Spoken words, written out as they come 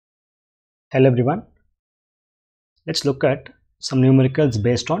Hello everyone, let's look at some numericals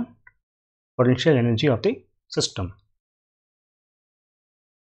based on potential energy of the system.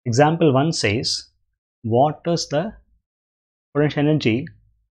 Example 1 says, what is the potential energy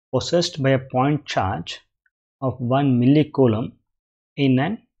possessed by a point charge of 1 millicoulomb in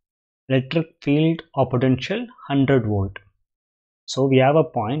an electric field of potential 100 volt. So we have a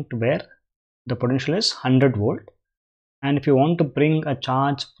point where the potential is 100 volt, and if you want to bring a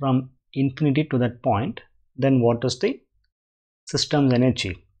charge from infinity to that point, then what is the system's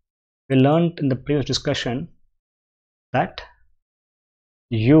energy? We learned in the previous discussion that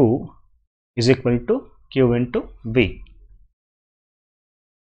U is equal to Q into V.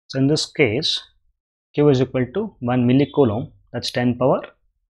 So in this case, Q is equal to 1 millicoulomb, that's 10 power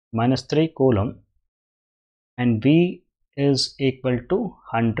minus 3 coulomb, and V is equal to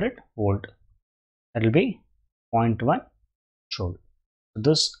 100 volt, that will be 0.1 joule. So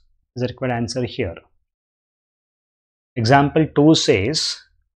this is the required answer here. Example 2 says,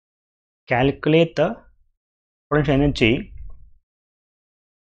 calculate the potential energy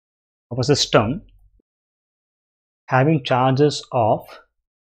of a system having charges of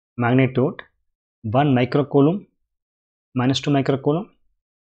magnitude 1 microcoulomb, minus 2 microcoulomb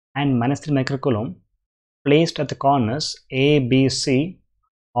and minus 3 microcoulomb placed at the corners A, B, C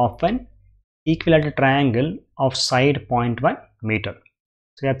of an equilateral triangle of side 0.1 meter.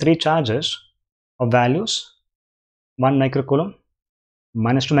 So you have three charges of values 1 microcoulomb,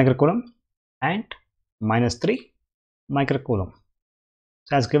 minus 2 microcoulomb and minus 3 microcoulomb.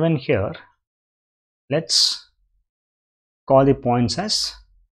 So as given here, let's call the points as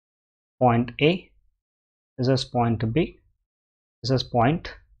point A, this is point B, this is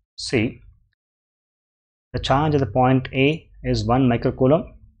point C. The charge at the point A is 1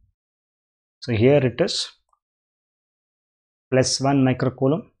 microcoulomb. So here it is plus 1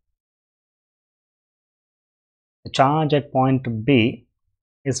 microcoulomb. The charge at point B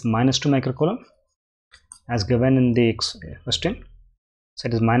is minus 2 microcoulomb as given in the question. So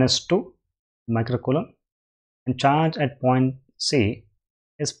it is minus 2 microcoulomb, and charge at point C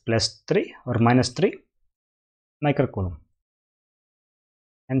is plus 3 or minus 3 microcoulomb.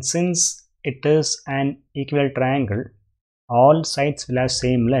 And since it is an equilateral triangle, all sides will have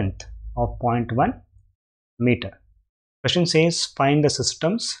same length of 0.1 meter. Question says, find the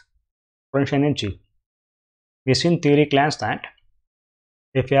system's potential energy. We have seen in theory class that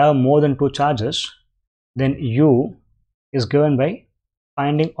if you have more than two charges, then U is given by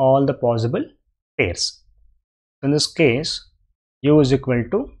finding all the possible pairs. So in this case, U is equal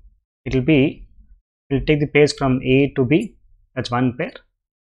to, it will take the pairs from A to B, that's one pair,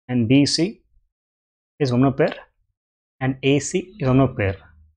 and BC is one more pair, and AC is one more pair.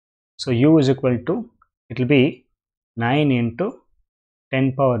 So U is equal to, it will be 9 into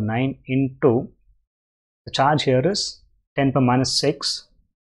 10 power 9 into, the charge here is 10 power minus 6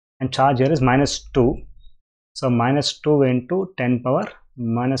 and charge here is minus 2. So minus 2 into 10 power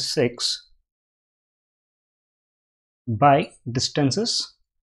minus 6 by distance is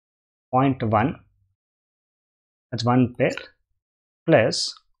 0.1, that's one pair,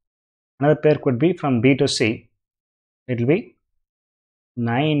 plus another pair could be from B to C, it will be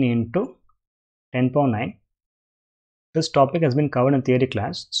 9 into 10 power 9. This topic has been covered in theory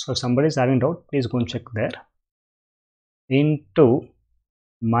class, so if somebody is having doubt, please go and check there. Into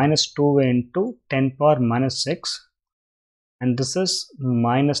minus 2 into 10 power minus 6, and this is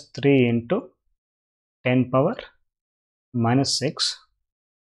minus 3 into 10 power minus 6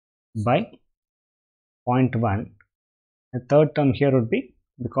 by 0.1. The third term here would be,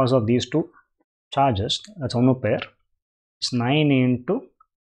 because of these two charges, that's one more pair, it's 9 into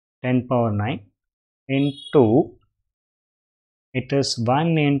 10 power 9 into, it is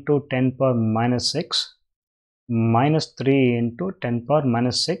 1 into 10 power minus 6 minus 3 into 10 power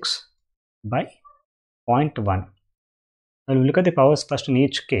minus 6 by 0.1. Now we look at the powers first in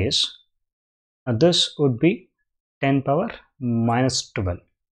each case. Now this would be 10 power minus 12.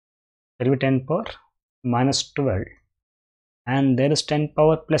 There will be 10 power minus 12, and there is 10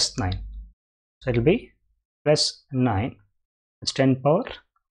 power plus 9. So it will be plus 9, it's 10 power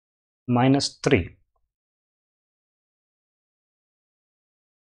minus 3.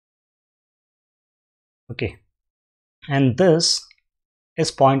 Okay, and this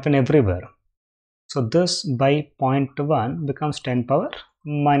is 0.1 everywhere. So this by 0.1 becomes 10 power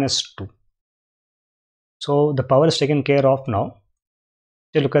minus 2. So the power is taken care of now.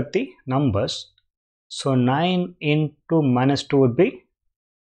 If you look at the numbers, so 9 into minus 2 would be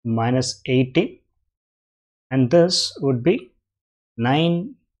minus 18, and this would be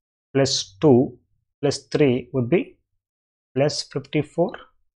 9 plus 2 plus 3 would be plus 54,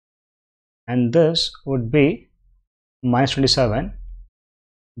 and this would be minus 27,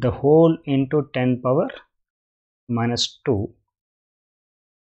 the whole into 10 power minus 2.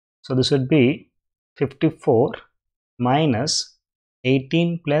 So this would be 54 minus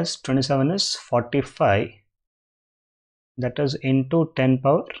 18 plus 27 is 45, that is into 10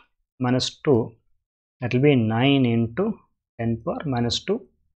 power minus 2, that will be 9 into 10 power minus 2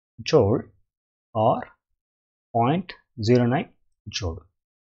 joule, or 0.09 joule.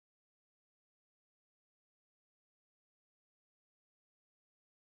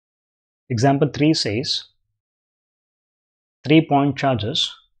 Example 3 says 3 point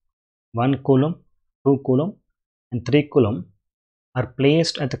charges 1 coulomb, 2 coulomb and 3 coulomb are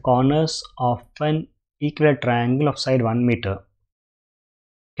placed at the corners of an equilateral triangle of side 1 meter.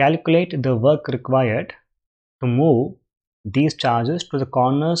 Calculate the work required to move these charges to the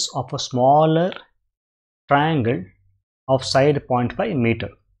corners of a smaller triangle of side 0.5 meter.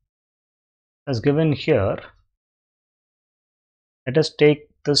 As given here, let us take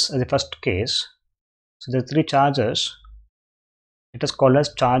this as the first case. So the 3 charges, it is called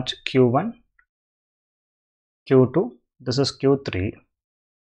as charge Q1, Q2, this is Q3,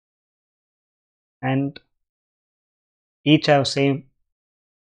 and each have same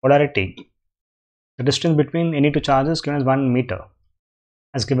polarity. The distance between any two charges is given as 1 meter,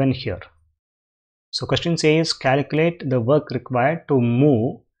 as given here. So question says calculate the work required to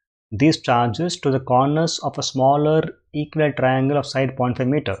move these charges to the corners of a smaller equilateral triangle of side 0.5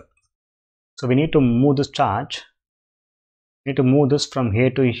 meter. So we need to move this charge, we need to move this from here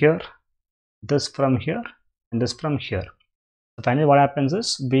to here, this from here and this from here. So finally what happens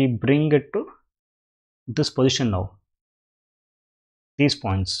is we bring it to this position now, these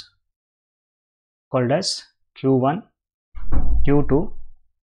points called as Q1, Q2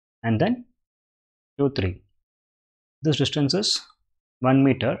 and then Q3. This distance is 1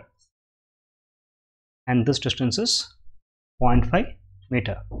 meter and this distance is 0.5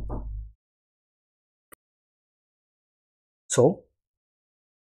 meter. So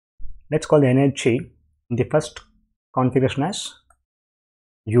let's call the energy in the first configuration as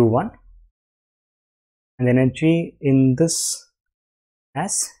U1 and the energy in this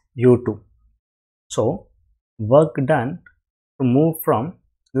as U2. So work done to move from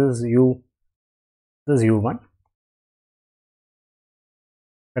this U1,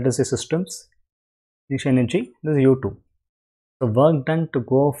 that is the system's initial energy, this is U2. So work done to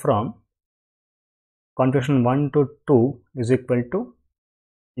go from configuration 1 to 2 is equal to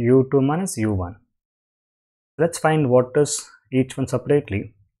U2 minus U1. Let's find what is each one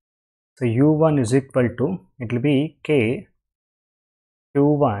separately. So U1 is equal to, it will be K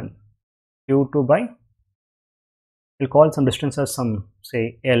Q1 Q2 by, we'll call some distance as some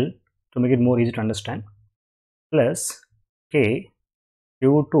say L to make it more easy to understand, plus K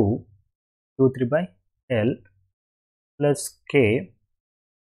Q2 Q3 by L plus K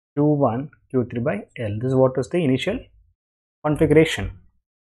Q1 Q3 by L. This is what is the initial configuration.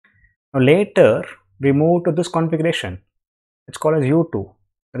 Now later we move to this configuration, it's called as U2,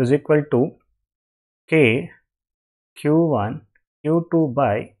 that is equal to K Q1 Q2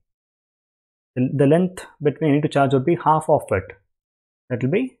 by, the length between any two charge would be half of it, that will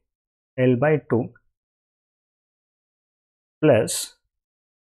be L by 2 plus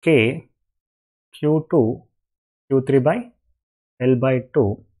K Q2 Q3 by L by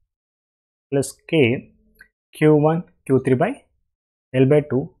 2 plus K Q1 Q3 by L by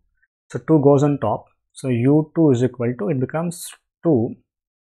 2. So 2 goes on top, so U2 is equal to, it becomes 2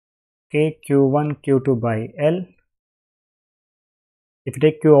 K Q1 Q2 by L. If you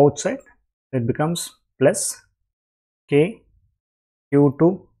take Q outside, it becomes plus K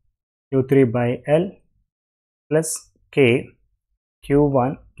Q2 Q3 by L plus K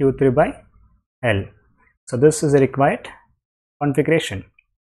Q1 Q3 by L. So this is the required configuration.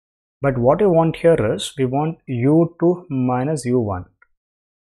 But what we want here is, we want U2 minus U1.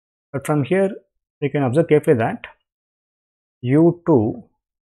 But from here, we can observe carefully that U2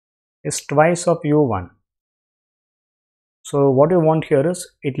 is twice of U1. So what we want here is,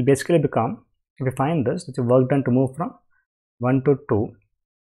 it will basically become, if we find this, it's a work done to move from 1 to 2,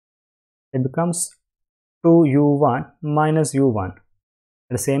 it becomes 2U1 minus U1,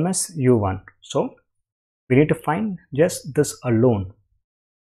 the same as U1. So we need to find just this alone.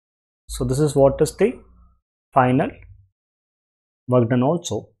 So this is what is the final work done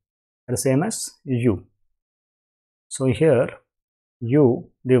also, the same as U. So here U,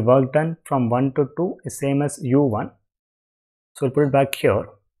 the work done from 1 to 2 is same as U1. So we'll put it back here,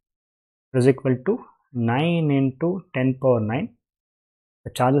 it is equal to 9 into 10 power 9.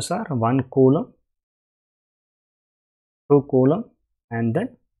 The charges are 1 coulomb, 2 coulomb and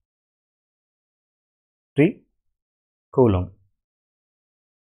then coulomb.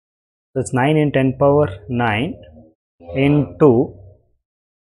 So it's 9 in 10 power 9 into,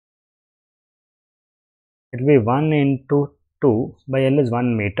 it will be 1 into 2 by L is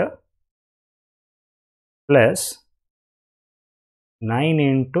 1 meter plus 9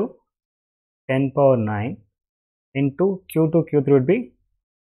 into 10 power 9 into Q2 Q3 would be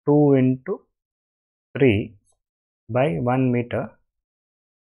 2 into 3 by 1 meter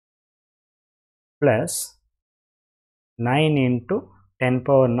plus 9 into 10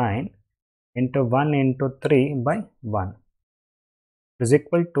 power 9 into 1 into 3 by 1 is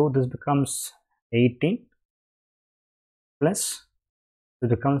equal to, this becomes 18 plus this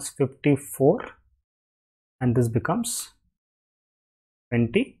becomes 54 and this becomes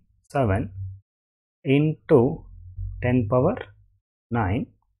 27 into 10 power 9.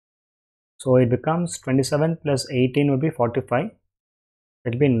 So it becomes 27 plus 18 will be 45.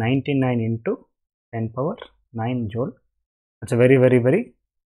 It will be 99 into 10 power 9 joule. It's a very, very, very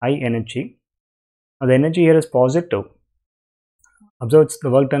high energy. Now the energy here is positive. Observe, the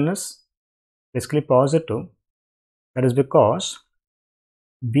work done is basically positive. That is because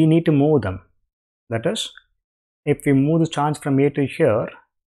we need to move them. That is, if we move the charge from here to here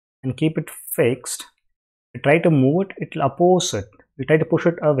and keep it fixed, we try to move it, it will oppose it. We try to push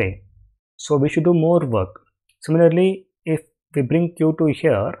it away. So we should do more work. Similarly, if we bring Q2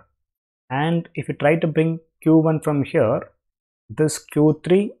 here and if we try to bring Q1 from here, this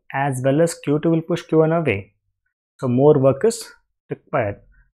Q3 as well as Q2 will push Q1 away. So more work is required.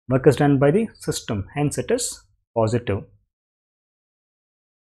 Work is done by the system, hence it is positive.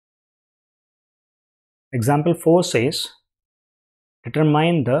 Example 4 says,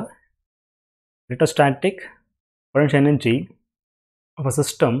 determine the electrostatic potential energy of a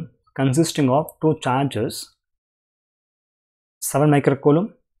system consisting of two charges, 7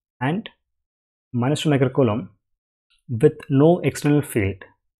 microcoulomb and minus 2 microcoulomb, with no external field,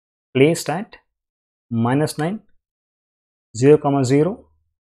 placed at minus 9, 0, 0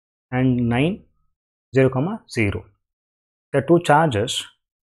 and 9, 0, 0. There are two charges.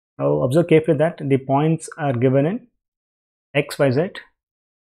 Now observe carefully that the points are given in X, Y, Z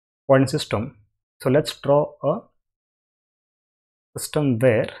coordinate system. So let's draw a system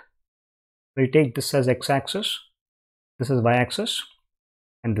where we take this as x-axis, this is y-axis,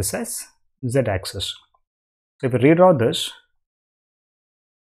 and this as z-axis. So if we redraw this,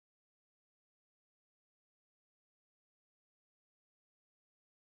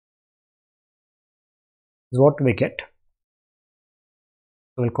 is what we get.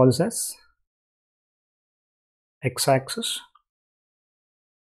 So we'll call this as x-axis,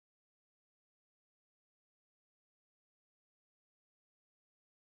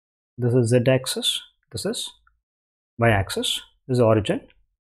 this is z-axis, this is y-axis, this is origin.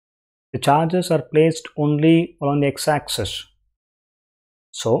 The charges are placed only along the x-axis.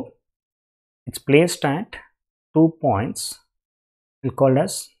 So it's placed at 2 points, we'll call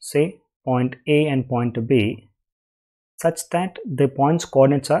as say point A and point B, such that the points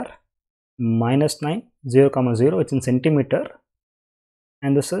coordinates are minus 9, 0, 0, it's in centimeter,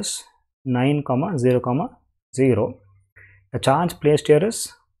 and this is 9, 0, 0. The charge placed here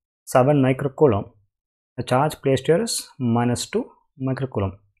is 7 microcoulomb. The charge placed here is minus 2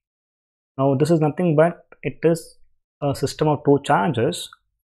 microcoulomb. Now this is nothing but it is a system of two charges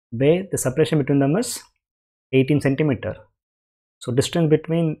where the separation between them is 18 centimeter. So distance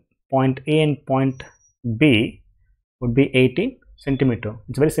between point A and point B would be 18 centimeter.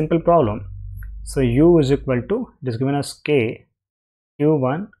 It's a very simple problem. So U is equal to, it is given as K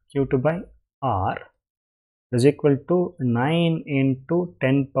Q1 Q2 by R is equal to 9 into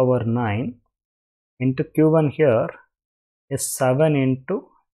 10 power 9 into Q1 here is 7 into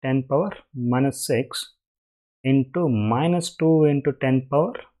 10 power minus 6 into minus 2 into 10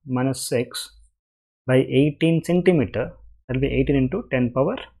 power minus 6 by 18 centimeter. That will be 18 into 10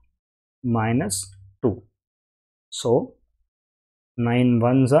 power minus 2. So 9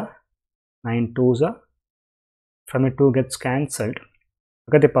 ones are 9 twos are, from it 2 gets cancelled.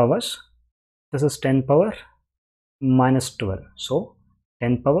 Look at the powers. This is 10 power minus 12. So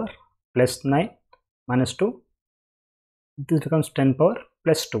 10 power plus 9 minus 2. This becomes 10 power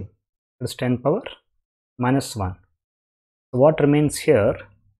plus 2. That is 10 power minus 1. So what remains here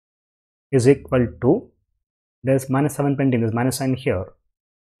is equal to, there is minus 7 pending, there is minus sign here.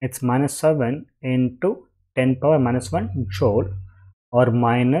 It's minus 7 into 10 power minus 1 joule, or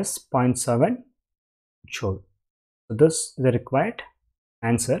minus 0.7 joule. So this is the required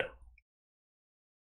answer.